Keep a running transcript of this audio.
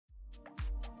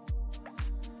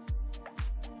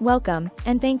Welcome,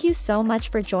 and thank you so much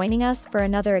for joining us for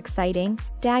another exciting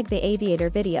Dag the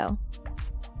Aviator video.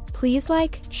 Please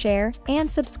like, share, and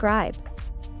subscribe.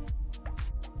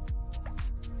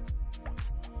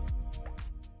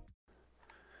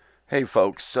 Hey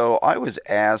folks, so I was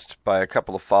asked by a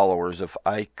couple of followers if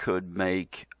I could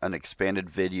make an expanded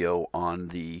video on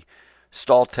the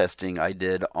stall testing I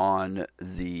did on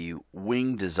the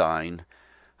wing design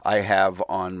I have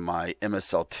on my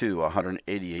Emmaselle II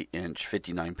 188-inch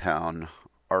 59-pound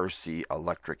RC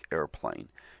electric airplane.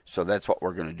 So that's what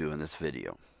we're going to do in this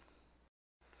video.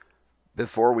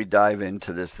 Before we dive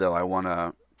into this though, I want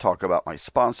to talk about my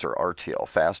sponsor, RTL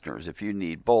Fasteners. If you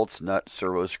need bolts, nuts,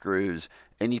 servo screws,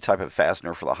 any type of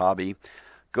fastener for the hobby,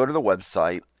 go to the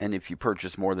website, and if you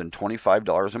purchase more than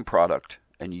 $25 in product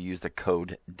and you use the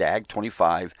code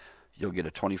DAG25, you'll get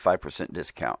a 25%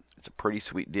 discount. It's a pretty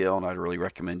sweet deal, and I'd really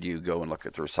recommend you go and look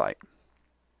at their site.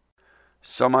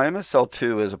 So my Emmaselle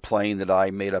II is a plane that I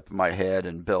made up in my head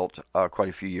and built quite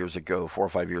a few years ago, 4 or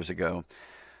 5 years ago.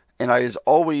 And I was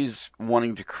always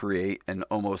wanting to create an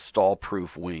almost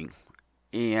stall-proof wing.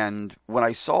 And when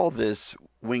I saw this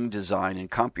wing design in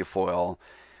CompuFoil,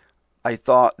 I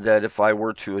thought that if I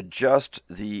were to adjust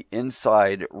the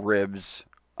inside ribs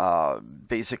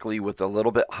basically with a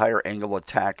little bit higher angle of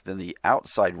attack than the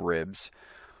outside ribs,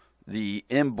 the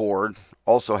inboard,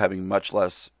 also having much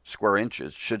less square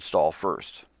inches, should stall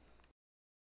first.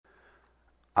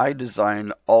 I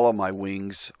design all of my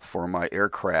wings for my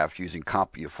aircraft using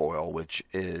CompuFoil, which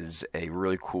is a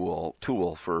really cool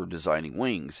tool for designing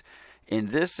wings. And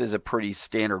this is a pretty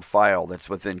standard file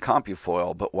that's within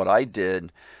CompuFoil, but what I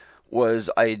did was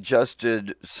I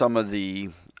adjusted some of the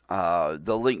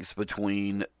links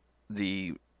between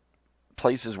the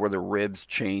places where the ribs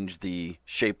change the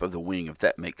shape of the wing, if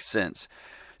that makes sense.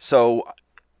 So,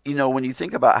 you know, when you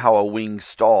think about how a wing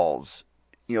stalls,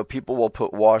 you know, people will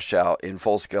put washout in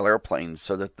full-scale airplanes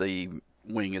so that the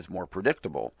wing is more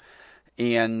predictable.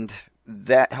 And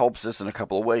that helps us in a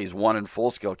couple of ways. One, in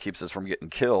full scale, keeps us from getting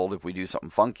killed if we do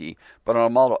something funky. But on a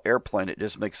model airplane, it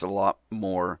just makes it a lot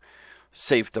more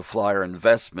safe to fly our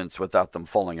investments without them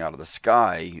falling out of the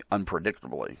sky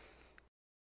unpredictably.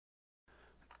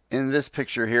 In this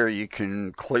picture here, you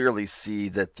can clearly see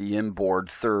that the inboard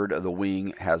third of the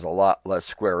wing has a lot less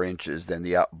square inches than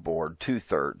the outboard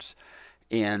 2/3.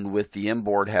 And with the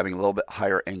inboard having a little bit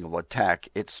higher angle of attack,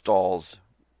 it stalls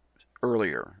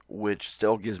earlier, which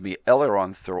still gives me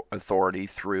aileron authority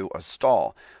through a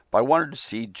stall. But I wanted to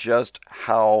see just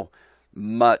how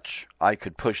much I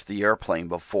could push the airplane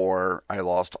before I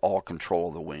lost all control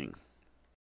of the wing.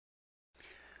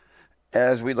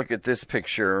 As we look at this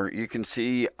picture, you can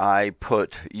see I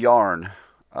put yarn,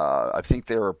 I think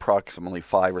they were approximately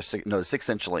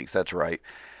 6-inch lengths, that's right,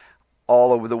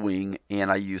 all over the wing, and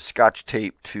I used Scotch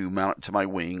tape to mount it to my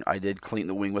wing. I did clean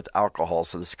the wing with alcohol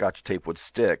so the Scotch tape would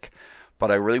stick, but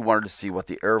I really wanted to see what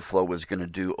the airflow was going to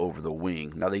do over the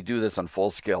wing. Now, they do this on full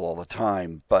scale all the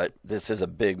time, but this is a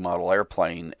big model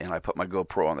airplane, and I put my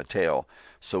GoPro on the tail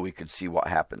so we could see what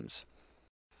happens.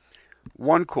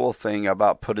 One cool thing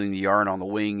about putting the yarn on the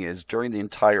wing is during the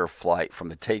entire flight, from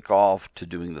the takeoff to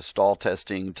doing the stall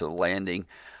testing to the landing,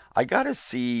 I got to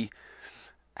see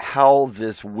how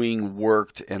this wing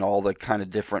worked in all the kind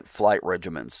of different flight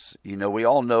regiments. You know, we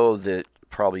all know that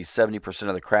probably 70%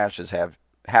 of the crashes have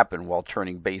happened while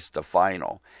turning base to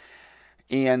final.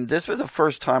 And this was the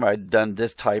first time I'd done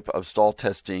this type of stall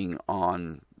testing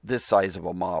on this size of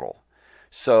a model.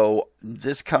 So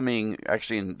this coming,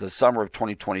 actually in the summer of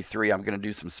 2023, I'm going to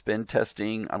do some spin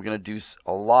testing. I'm going to do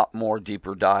a lot more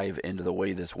deeper dive into the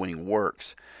way this wing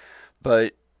works.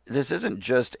 But this isn't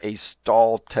just a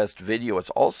stall test video. It's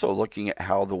also looking at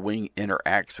how the wing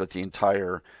interacts with the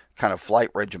entire kind of flight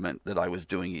regiment that I was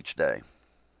doing each day.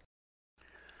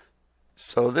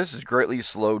 So this is greatly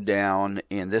slowed down,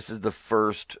 and this is the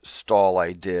first stall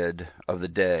I did of the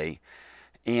day.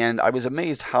 And I was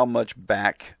amazed how much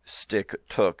back stick it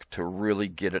took to really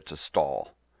get it to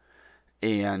stall.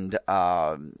 And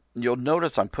you'll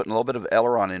notice I'm putting a little bit of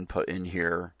aileron input in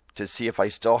here to see if I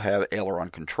still have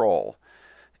aileron control.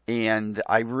 And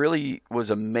I really was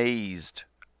amazed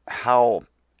how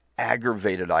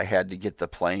aggravated I had to get the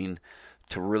plane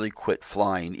to really quit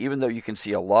flying. Even though you can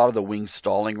see a lot of the wings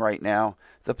stalling right now,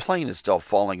 the plane is still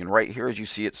falling. And right here, as you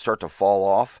see it start to fall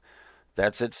off,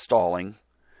 that's it stalling.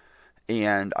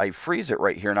 And I freeze it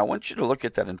right here, and I want you to look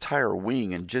at that entire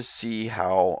wing and just see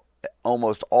how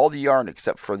almost all the yarn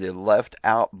except for the left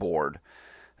outboard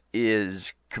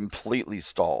is completely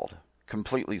stalled.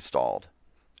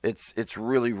 It's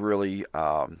really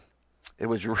it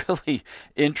was really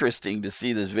interesting to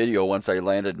see this video once I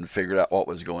landed and figured out what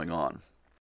was going on.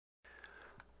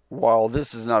 while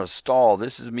this is not a stall,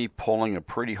 this is me pulling a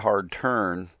pretty hard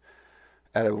turn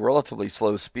at a relatively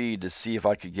slow speed to see if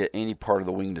I could get any part of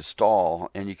the wing to stall.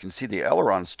 And you can see the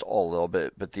aileron stall a little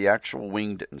bit, but the actual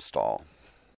wing didn't stall.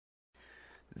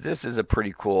 This is a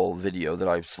pretty cool video that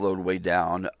I've slowed way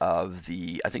down of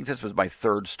I think this was my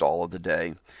third stall of the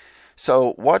day.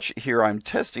 So watch here, I'm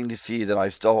testing to see that I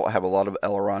still have a lot of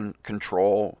aileron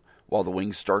control while the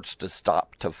wing starts to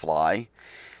stop to fly.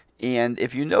 And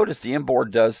if you notice, the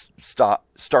inboard does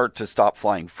start to stop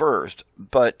flying first,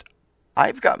 but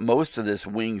I've got most of this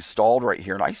wing stalled right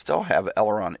here, and I still have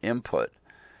aileron input.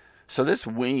 So this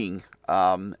wing,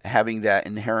 having that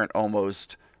inherent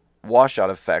almost washout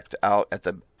effect out at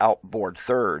the outboard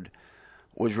third,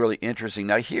 was really interesting.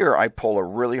 Now here I pull a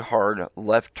really hard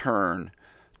left turn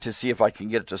to see if I can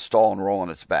get it to stall and roll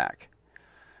on its back.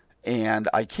 And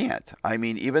I can't. I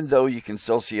mean, even though you can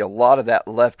still see a lot of that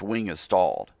left wing is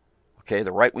stalled. Okay,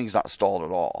 the right wing's not stalled at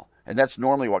all. And that's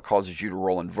normally what causes you to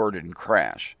roll inverted and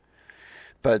crash.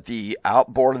 But the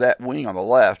outboard of that wing on the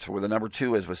left, where the number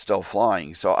 2 is, was still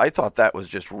flying. So I thought that was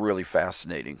just really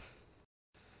fascinating.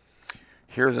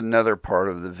 Here's another part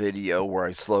of the video where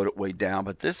I slowed it way down.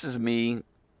 But this is me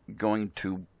going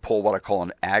to pull what I call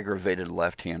an aggravated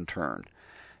left-hand turn.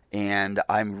 And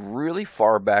I'm really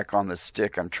far back on the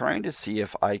stick. I'm trying to see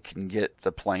if I can get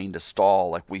the plane to stall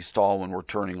like we stall when we're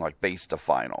turning like base to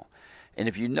final. And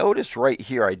if you notice right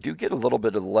here, I do get a little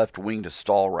bit of the left wing to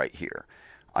stall right here.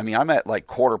 I mean, I'm at like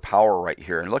quarter power right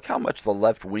here. And look how much the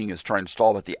left wing is trying to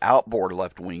stall, but the outboard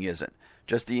left wing isn't.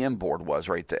 Just the inboard was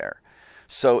right there.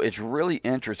 So it's really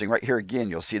interesting. Right here again,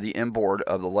 you'll see the inboard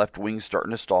of the left wing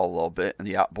starting to stall a little bit, and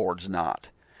the outboard's not.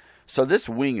 So this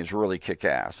wing is really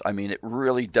kick-ass. I mean, it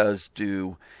really does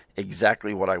do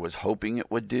exactly what I was hoping it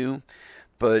would do.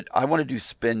 But I want to do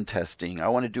spin testing. I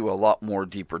want to do a lot more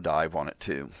deeper dive on it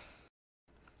too.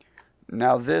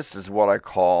 Now this is what I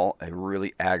call a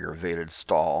really aggravated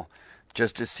stall,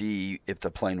 just to see if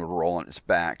the plane would roll on its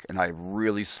back. And I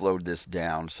really slowed this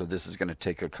down, so this is going to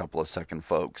take a couple of seconds,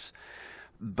 folks.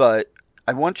 But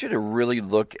I want you to really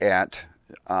look at,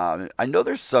 I know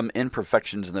there's some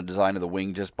imperfections in the design of the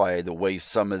wing just by the way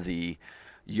some of the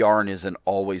yarn isn't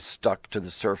always stuck to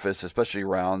the surface, especially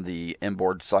around the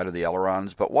inboard side of the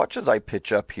ailerons. But watch as I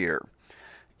pitch up here.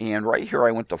 And right here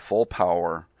I went to full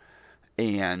power,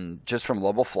 and just from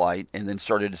level flight, and then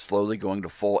started slowly going to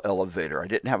full elevator. I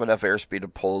didn't have enough airspeed to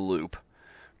pull a loop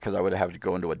because I would have to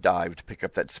go into a dive to pick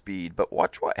up that speed. But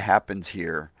watch what happens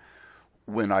here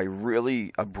when I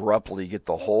really abruptly get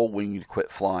the whole wing to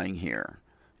quit flying here.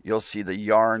 You'll see the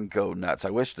yarn go nuts. I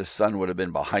wish the sun would have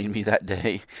been behind me that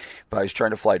day, but I was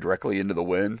trying to fly directly into the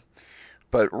wind.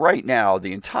 But right now,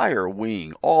 the entire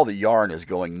wing, all the yarn is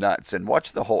going nuts, and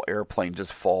watch the whole airplane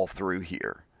just fall through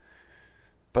here.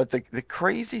 But the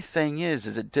crazy thing is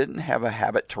it didn't have a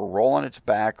habit to roll on its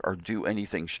back or do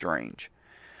anything strange.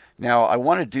 Now, I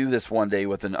want to do this one day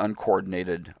with an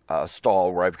uncoordinated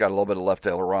stall where I've got a little bit of left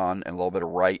aileron and a little bit of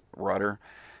right rudder,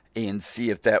 and see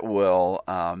if that will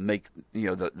make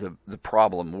the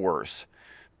problem worse.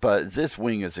 But this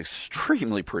wing is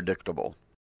extremely predictable.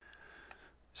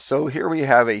 So here we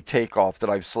have a takeoff that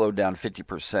I've slowed down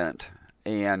 50%.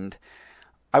 And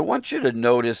I want you to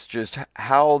notice just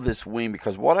how this wing,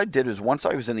 because what I did is once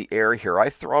I was in the air here, I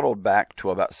throttled back to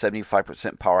about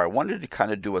 75% power. I wanted to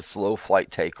kind of do a slow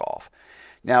flight takeoff.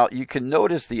 Now, you can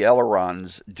notice the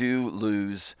ailerons do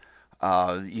lose,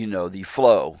 the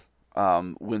flow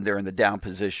when they're in the down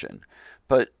position.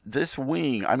 But this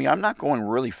wing, I mean, I'm not going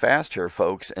really fast here,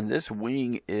 folks, and this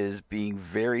wing is being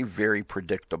very, very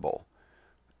predictable.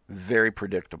 Very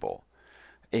predictable.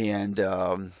 And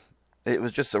it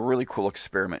was just a really cool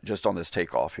experiment just on this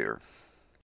takeoff here.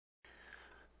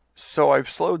 So I've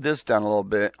slowed this down a little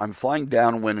bit. I'm flying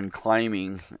downwind and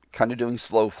climbing, kind of doing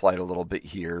slow flight a little bit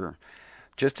here,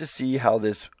 just to see how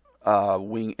this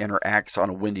wing interacts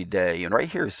on a windy day. And right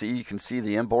here, see, you can see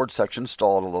the inboard section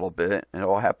stalled a little bit, and it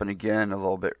will happen again a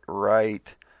little bit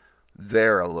right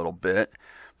there a little bit.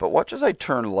 But watch as I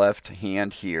turn left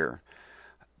hand here.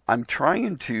 I'm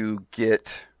trying to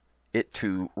get it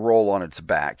to roll on its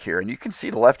back here, and you can see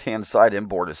the left hand side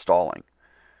inboard is stalling.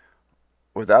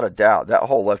 Without a doubt, that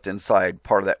whole left inside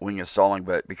part of that wing is stalling,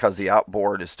 but because the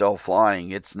outboard is still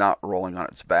flying, it's not rolling on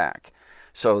its back.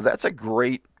 So that's a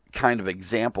great kind of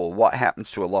example of what happens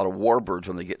to a lot of warbirds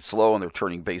when they get slow and they're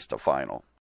turning base to final.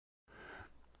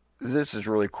 This is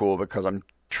really cool because I'm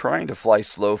trying to fly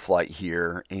slow flight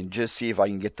here and just see if I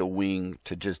can get the wing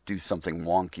to just do something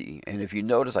wonky. And if you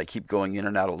notice, I keep going in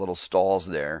and out of little stalls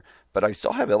there, but I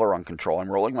still have aileron control. I'm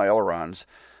rolling my ailerons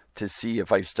to see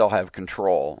if I still have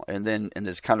control. And then in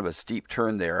this kind of a steep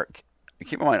turn there,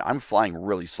 keep in mind, I'm flying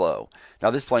really slow.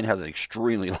 Now, this plane has an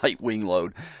extremely light wing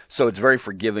load, so it's very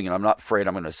forgiving, and I'm not afraid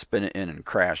I'm going to spin it in and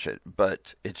crash it.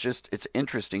 But it's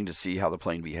interesting to see how the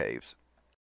plane behaves.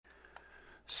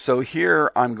 So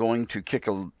here I'm going to kick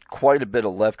quite a bit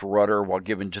of left rudder while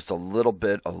giving just a little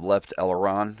bit of left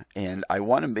aileron. And I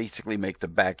want to basically make the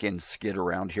back end skid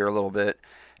around here a little bit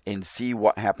and see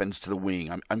what happens to the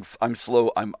wing. I'm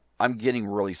slow. I'm getting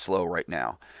really slow right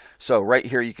now. So right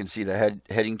here you can see the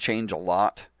heading change a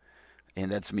lot,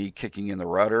 and that's me kicking in the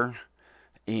rudder.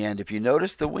 And if you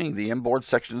notice the wing, the inboard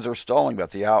sections are stalling,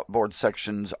 but the outboard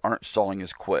sections aren't stalling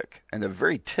as quick. And the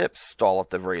very tips stall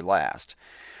at the very last.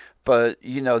 But,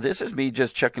 you know, this is me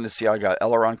just checking to see I got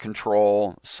aileron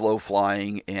control, slow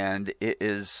flying, and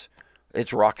it's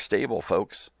rock stable,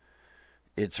 folks.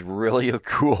 It's really a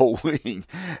cool wing.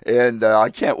 And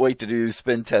I can't wait to do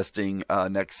spin testing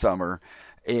next summer.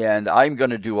 And I'm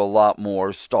going to do a lot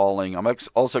more stalling. I'm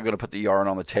also going to put the yarn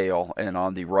on the tail and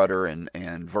on the rudder and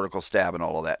vertical stab and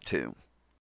all of that too.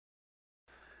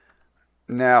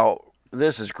 Now,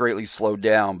 this is greatly slowed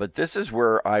down, but this is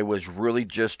where I was really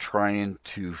just trying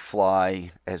to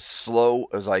fly as slow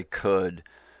as I could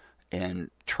and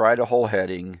try to hold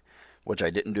heading, which I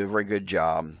didn't do a very good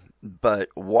job. But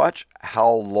watch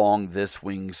how long this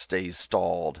wing stays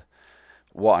stalled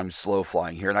while I'm slow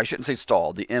flying here. And I shouldn't say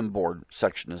stalled. The inboard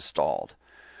section is stalled.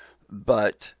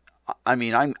 But I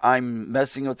mean, I'm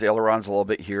messing with the ailerons a little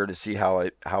bit here to see how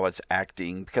it's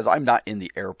acting, because I'm not in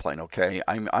the airplane, okay?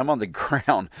 I'm on the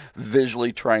ground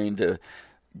visually trying to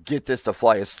get this to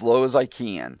fly as slow as I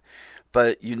can.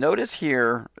 But you notice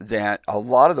here that a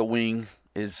lot of the wing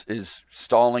is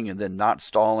stalling and then not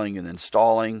stalling and then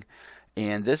stalling.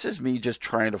 And this is me just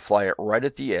trying to fly it right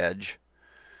at the edge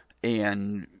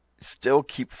and still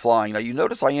keep flying. Now, you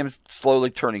notice I am slowly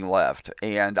turning left,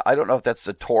 and I don't know if that's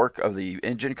the torque of the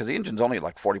engine, because the engine's only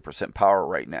like 40% power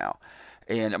right now.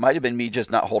 And it might have been me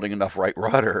just not holding enough right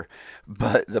rudder,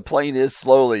 but the plane is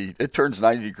slowly, it turns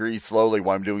 90 degrees slowly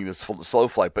while I'm doing this slow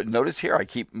flight. But notice here, I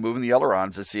keep moving the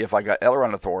ailerons to see if I got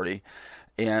aileron authority.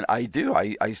 And I do.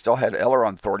 I still had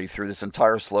aileron authority through this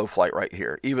entire slow flight right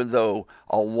here, even though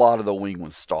a lot of the wing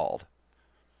was stalled.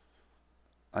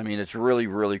 I mean, it's really,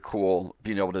 really cool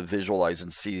being able to visualize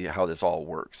and see how this all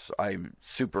works. I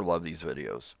super love these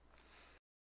videos.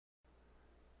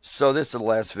 So this is the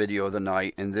last video of the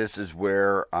night, and this is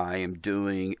where I am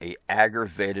doing a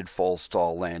aggravated full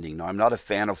stall landing. Now, I'm not a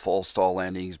fan of full stall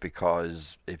landings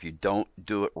because if you don't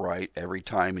do it right every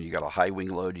time and you got a high wing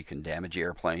load, you can damage the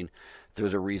airplane.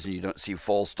 There's a reason you don't see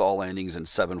full stall landings in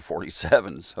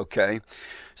 747s, okay?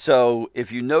 So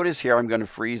if you notice here, I'm going to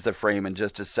freeze the frame in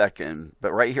just a second.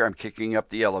 But right here, I'm kicking up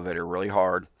the elevator really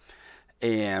hard.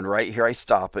 And right here, I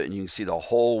stop it, and you can see the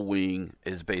whole wing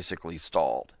is basically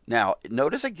stalled. Now,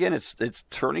 notice again, it's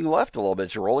turning left a little bit.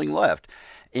 It's rolling left.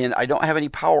 And I don't have any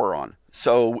power on.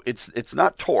 So it's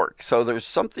not torque. So there's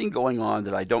something going on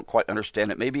that I don't quite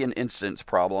understand. It may be an incidence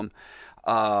problem.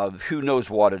 Who knows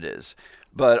what it is.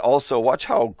 But also, watch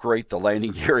how great the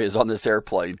landing gear is on this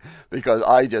airplane, because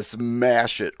I just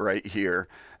smash it right here.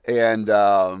 And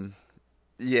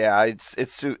yeah,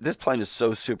 this plane is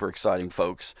so super exciting,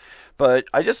 folks. But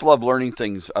I just love learning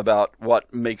things about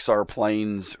what makes our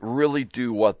planes really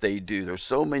do what they do. There's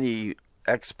so many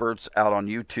experts out on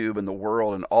YouTube in the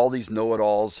world, and all these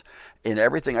know-it-alls. And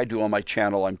everything I do on my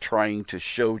channel, I'm trying to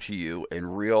show to you in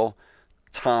real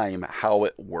time how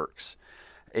it works.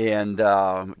 And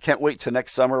can't wait till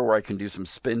next summer where I can do some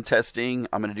spin testing.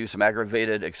 I'm going to do some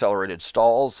aggravated accelerated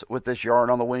stalls with this yarn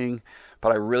on the wing.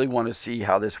 But I really want to see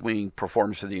how this wing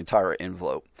performs through the entire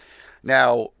envelope.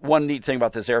 Now, one neat thing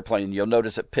about this airplane, you'll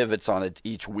notice it pivots on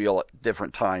each wheel at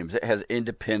different times. It has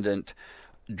independent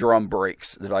drum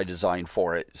brakes that I designed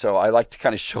for it. So I like to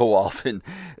kind of show off and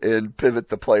pivot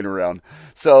the plane around.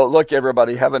 So look,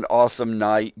 everybody, have an awesome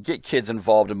night. Get kids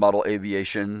involved in model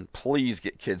aviation. Please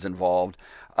get kids involved.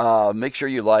 Make sure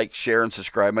you like, share, and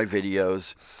subscribe my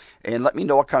videos. And let me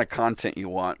know what kind of content you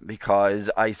want, because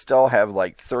I still have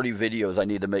like 30 videos I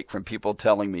need to make from people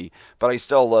telling me, but I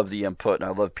still love the input, and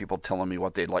I love people telling me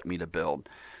what they'd like me to build.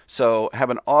 So have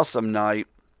an awesome night.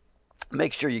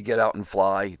 Make sure you get out and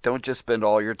fly. Don't just spend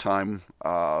all your time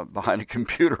behind a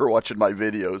computer watching my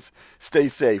videos. Stay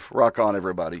safe. Rock on,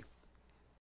 everybody.